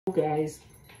Guys,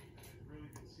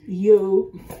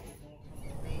 yo.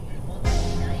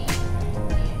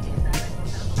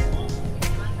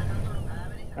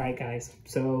 Alright guys,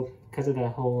 so because of the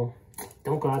whole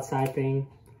don't go outside thing,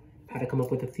 I had to come up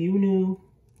with a few new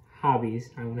hobbies,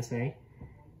 I want to say.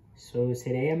 So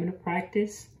today I'm going to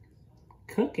practice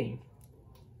cooking.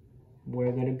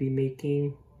 We're going to be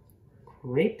making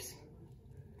crepes.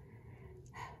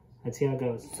 Let's see how it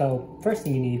goes. So first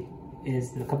thing you need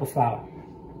is a cup of flour.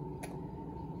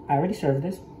 I already served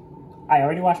this. I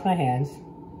already washed my hands.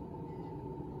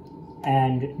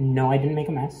 And no, I didn't make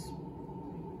a mess.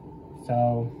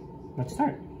 So let's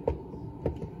start.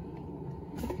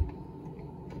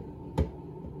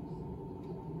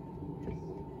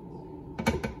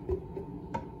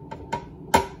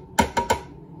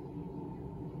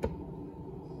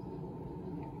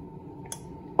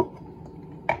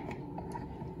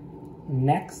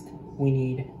 Next, we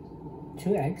need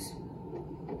 2 eggs.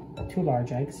 2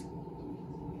 large eggs.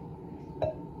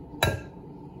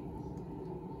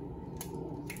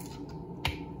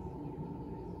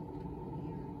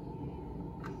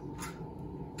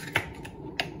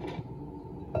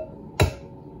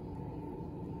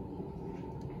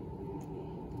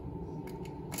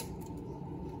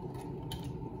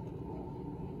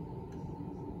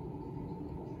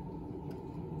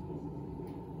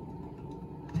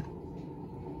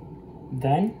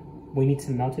 Then we need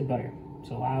some melted butter.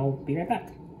 So I'll be right back.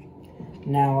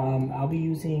 Now, I'll be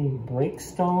using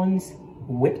Breakstone's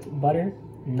whipped butter,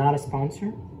 not a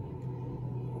sponsor.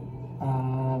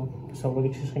 So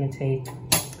we're just gonna take,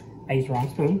 I used the wrong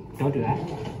spoon, don't do that.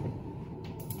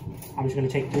 I'm just gonna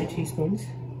take 3 teaspoons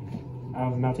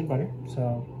of melted butter.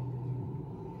 So,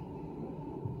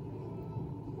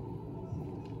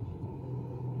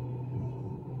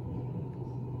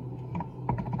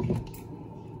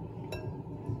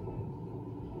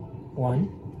 one,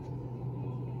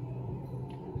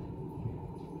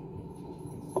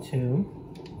 2,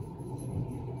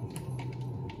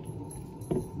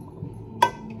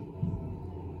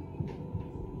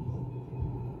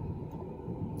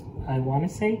 I want to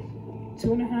say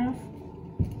 2.5.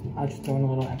 I'll just throw in a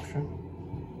little extra,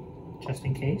 just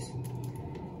in case.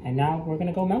 And now we're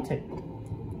gonna go melt it.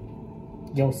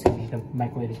 You'll see me, the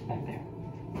microwave is back there.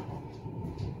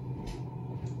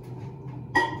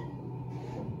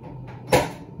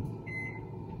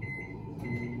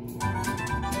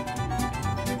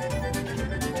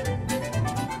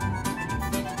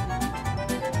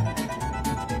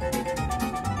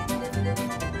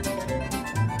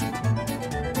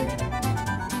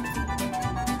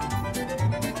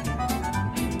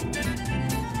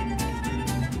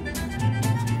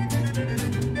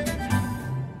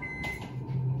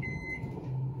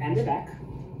 And they're back.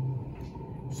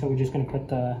 So we're just gonna put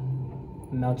the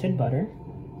melted butter.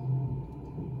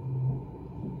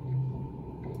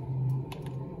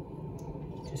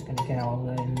 Just gonna get all of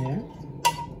that in there.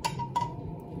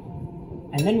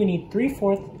 And then we need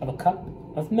 3/4 of a cup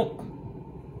of milk.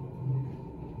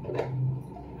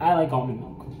 I like almond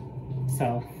milk.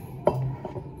 So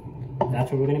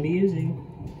that's what we're gonna be using.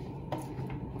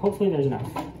 Hopefully there's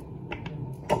enough.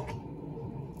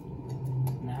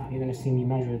 You're gonna see me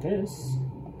measure this.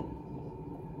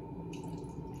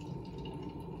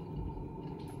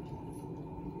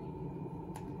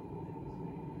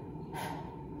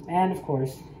 And of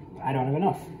course, I don't have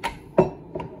enough.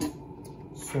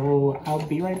 So I'll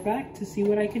be right back to see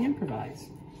what I can improvise.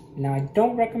 Now I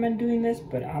don't recommend doing this,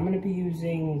 but I'm gonna be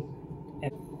using,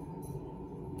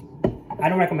 I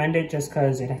don't recommend it just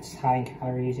because it's high in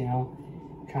calories, you know,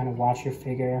 trying to watch your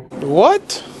figure.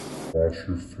 What? Watch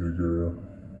your figure.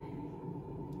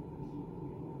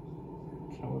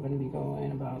 So we're going to be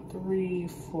going about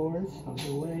 3/4 of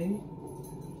the way.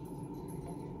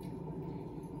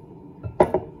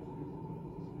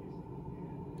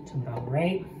 It's about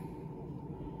right.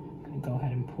 I'm going to go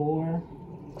ahead and pour.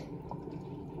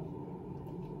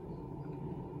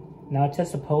 Now it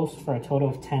says to post for a total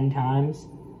of 10 times.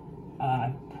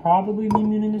 I probably be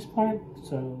muting this part,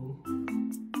 so.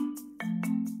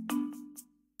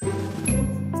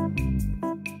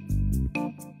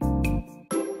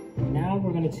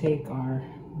 We're going to take our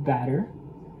batter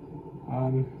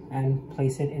and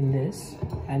place it in this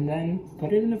and then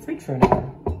put it in the fridge for an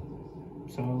hour.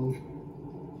 So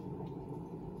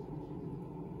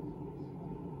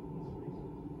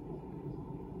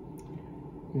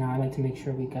now I like to make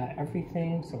sure we got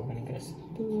everything, so we're going to get a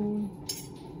spoon,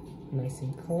 nice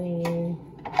and clean,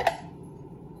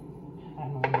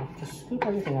 and just scoop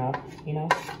everything out, you know,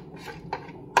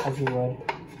 as you would.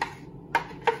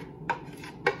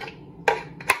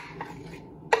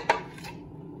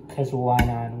 Because why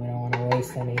not? We don't want to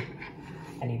waste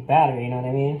any batter, you know what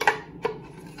I mean?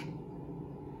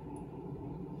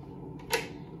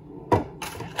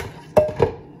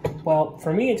 Well,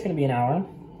 for me, it's gonna be an hour.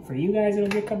 For you guys, it'll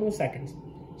be a couple of seconds.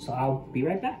 So I'll be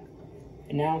right back.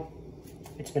 And now,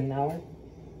 it's been an hour.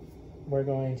 We're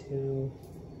going to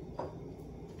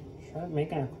start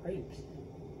making our crepes.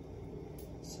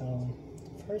 So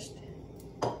first,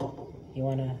 you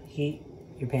wanna heat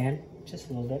your pan just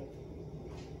a little bit.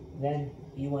 Then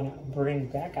you wanna bring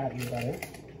back out your butter,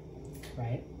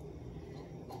 right?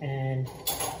 And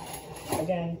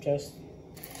again, just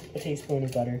a teaspoon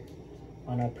of butter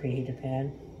on a preheated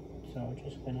pan. So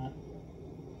just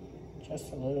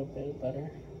a little bit of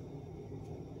butter,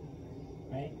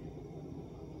 right?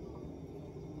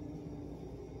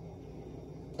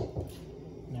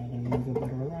 Now we're gonna move the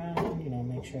butter around, you know,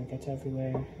 make sure it gets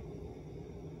everywhere.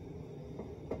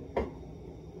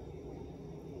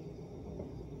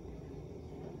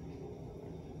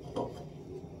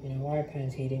 You know, while our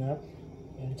pan's heating up,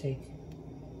 you're gonna take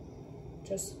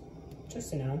just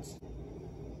an ounce.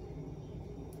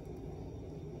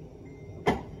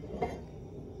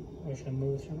 We're just gonna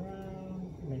move this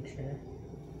around, make sure.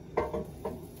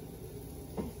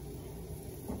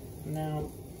 Now,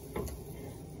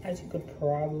 as you could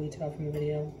probably tell from the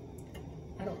video,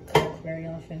 I don't cook very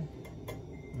often,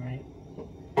 right?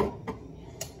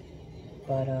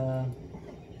 But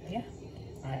yeah,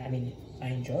 I mean, I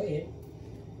enjoy it.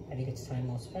 I think it's time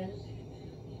well spent.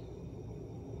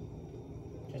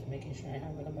 Just making sure I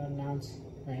have like about an ounce,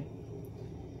 right?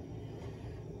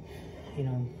 You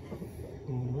know,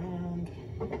 move around.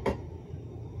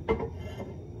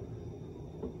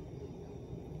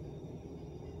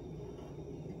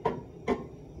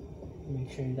 Make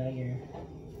sure you got your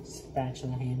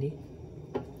spatula handy.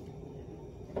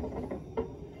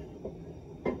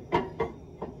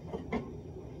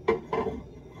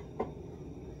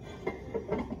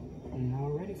 And now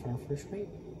we're ready for our first crepe.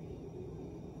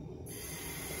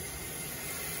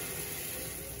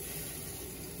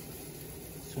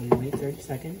 So you wait 30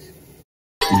 seconds.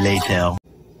 Later.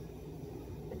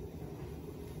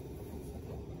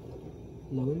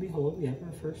 Lo and behold, we have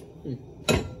our first one.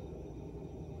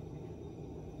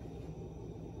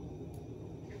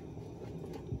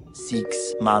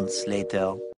 6 months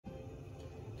later.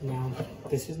 Now,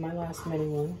 this is my last mini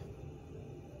one.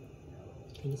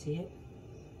 Can you see it?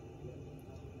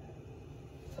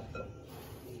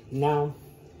 Now,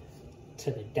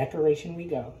 to the decoration we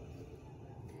go.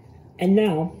 And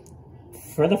now,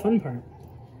 for the fun part,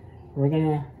 we're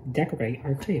gonna decorate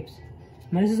our crepes.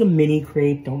 Now this is a mini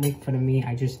crepe, don't make fun of me,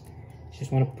 I just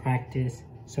wanna practice.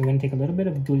 So we're gonna take a little bit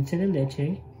of dulce de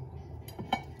leche.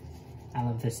 I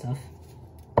love this stuff.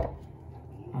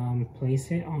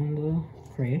 Place it on the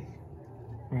crepe,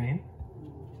 right?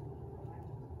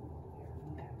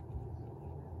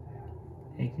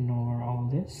 Ignore all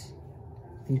this.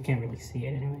 You can't really see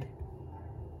it anyway.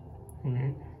 All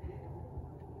right.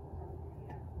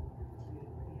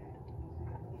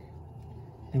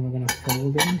 Then we're gonna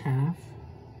fold it in half.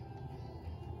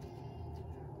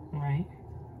 All right.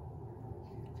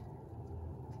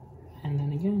 And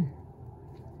then again.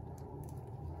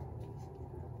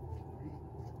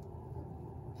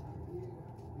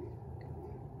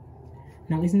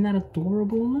 Now, isn't that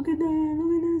adorable? Look at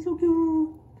that, so cute.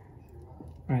 All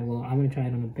right, well, I'm gonna try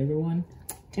it on a bigger one.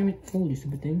 Damn it, fold, you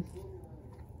stupid thing.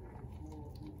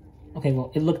 Okay,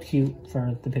 well, it looked cute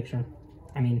for the picture.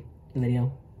 I mean, the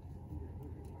video.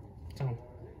 So,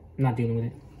 I'm not dealing with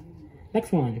it.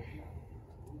 Next one.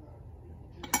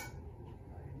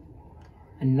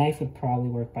 A knife would probably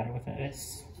work better with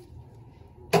this.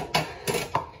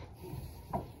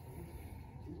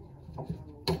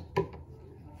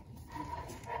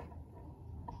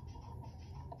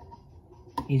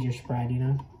 Easier spread, you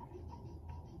know?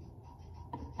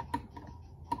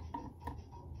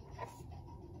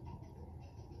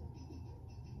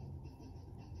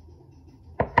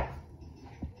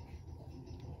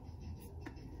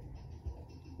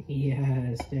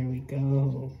 Yes, there we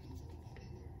go.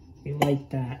 We like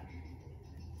that.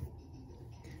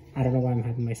 I don't know why I'm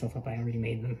hyping myself up. I already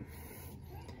made them.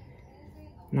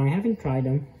 Now, I haven't tried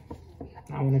them.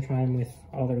 I want to try them with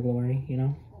all their glory, you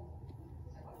know?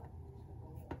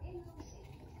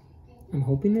 I'm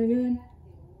hoping they're good.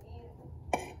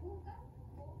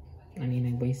 I mean,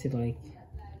 I wasted like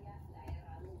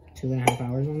 2.5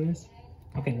 hours on this.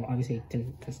 Okay, well, obviously it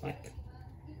didn't, because like,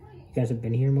 you guys have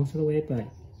been here most of the way, but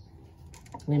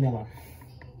leave me alone.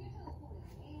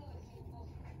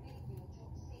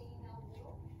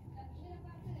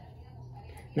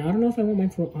 Now, I don't know if I want my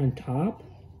fruit on top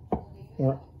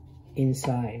or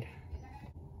inside.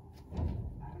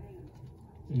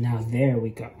 Now there we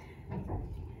go.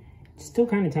 It's still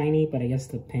kind of tiny, but I guess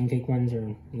the pancake ones are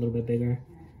a little bit bigger.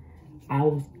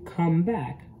 I'll come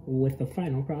back with the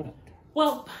final product.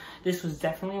 Well, this was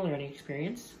definitely a learning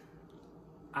experience.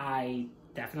 I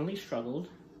definitely struggled,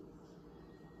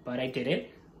 but I did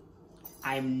it.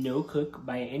 I'm no cook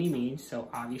by any means, so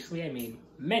obviously I made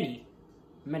many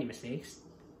mistakes.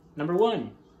 Number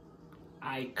one,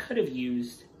 I could have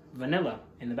used vanilla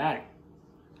in the batter.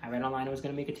 I read online it was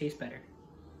going to make it taste better.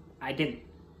 I didn't.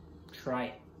 Try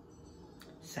it.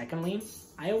 Secondly,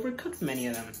 I overcooked many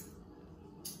of them.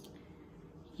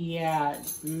 Yeah,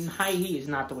 high heat is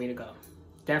not the way to go.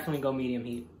 Definitely go medium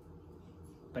heat.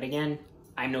 But again,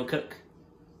 I'm no cook.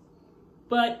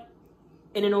 But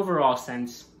in an overall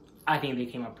sense, I think they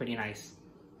came out pretty nice.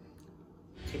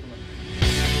 Take a look.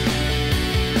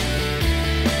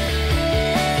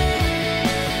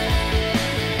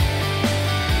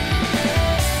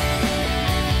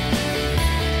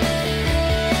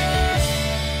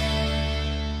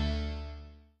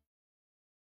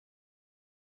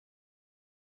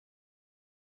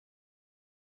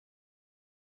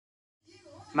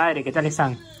 Madre, ¿qué tal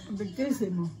están?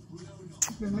 Riquísimo.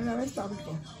 Primera vez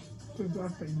tarto. Estoy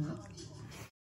sorprendida.